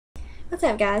What's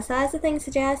up guys, so as the thing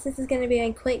suggests, this is going to be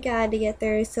a quick guide to get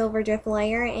through Silverdrift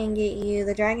Lair and get you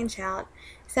the Dragon Shout.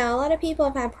 So a lot of people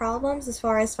have had problems as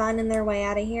far as finding their way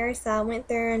out of here, so I went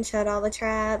through and showed all the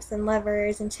traps and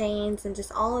levers and chains and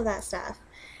just all of that stuff.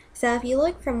 So if you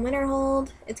look from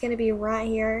Winterhold, it's going to be right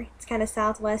here. It's kind of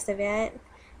southwest of it.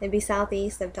 It'd be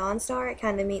southeast of Dawnstar. It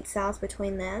kind of meets south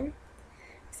between them.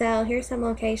 So here's some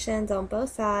locations on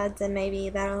both sides, and maybe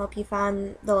that'll help you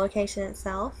find the location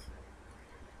itself.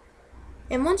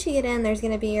 And once you get in, there's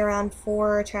going to be around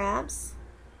 4 traps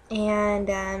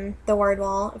and the word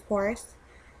wall, of course.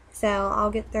 So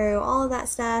I'll get through all of that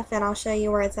stuff and I'll show you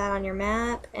where it's at on your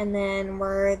map and then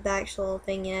where the actual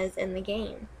thing is in the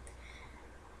game.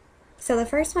 So the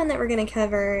first one that we're going to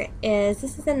cover is,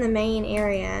 this is in the main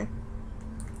area.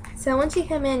 So once you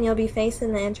come in, you'll be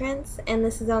facing the entrance, and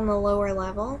this is on the lower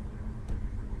level.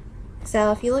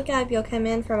 So if you look up, you'll come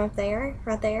in from up there,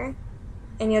 right there,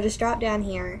 and you'll just drop down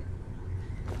here.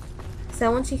 So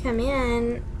once you come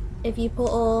in, if you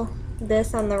pull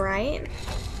this on the right,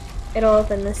 it'll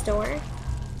open this door.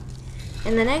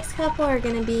 And the next couple are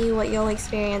going to be what you'll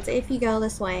experience if you go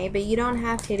this way, but you don't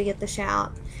have to get the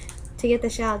shout. To get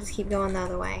the shout, just keep going the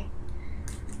other way.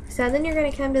 So then you're going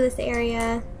to come to this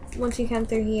area once you come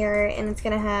through here, and it's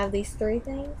going to have these 3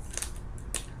 things.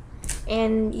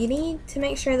 And you need to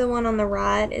make sure the one on the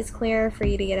right is clear for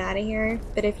you to get out of here.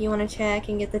 But if you want to check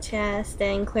and get the chest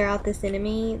and clear out this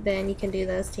enemy, then you can do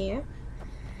those too.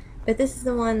 But this is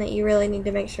the one that you really need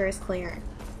to make sure is clear.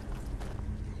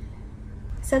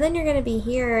 So then you're going to be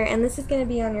here, and this is going to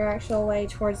be on your actual way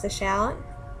towards the shout.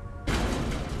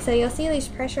 So you'll see these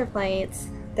pressure plates.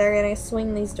 They're going to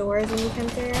swing these doors when you come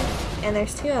through, and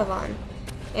there's 2 of them.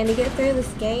 And to get through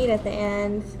this gate at the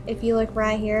end, if you look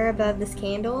right here above this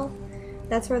candle,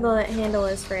 that's where the handle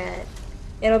is for it.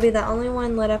 It'll be the only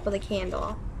one lit up with a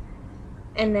candle.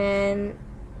 And then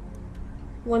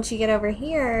once you get over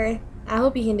here, I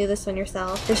hope you can do this one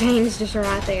yourself. The chain is just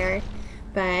right there,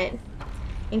 but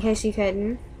in case you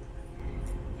couldn't.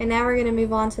 And now we're going to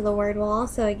move on to the word wall.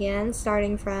 So again,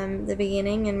 starting from the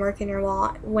beginning and working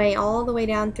your way all the way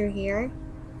down through here,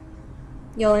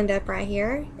 you'll end up right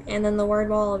here, and then the word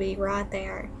wall will be right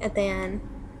there at the end.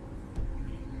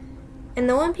 And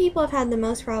the one people have had the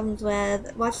most problems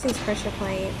with, watch these pressure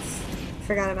plates.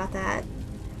 Forgot about that.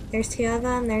 There's 2 of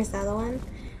them, there's the other one.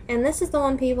 And this is the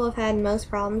one people have had most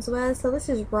problems with, so this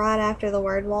is right after the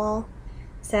word wall.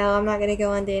 So I'm not going to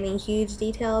go into any huge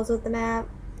details with the map.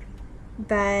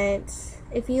 But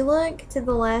if you look to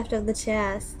the left of the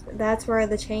chest, that's where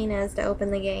the chain is to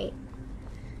open the gate.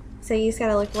 So you just got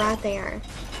to look right there.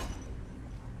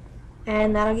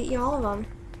 And that'll get you all of them.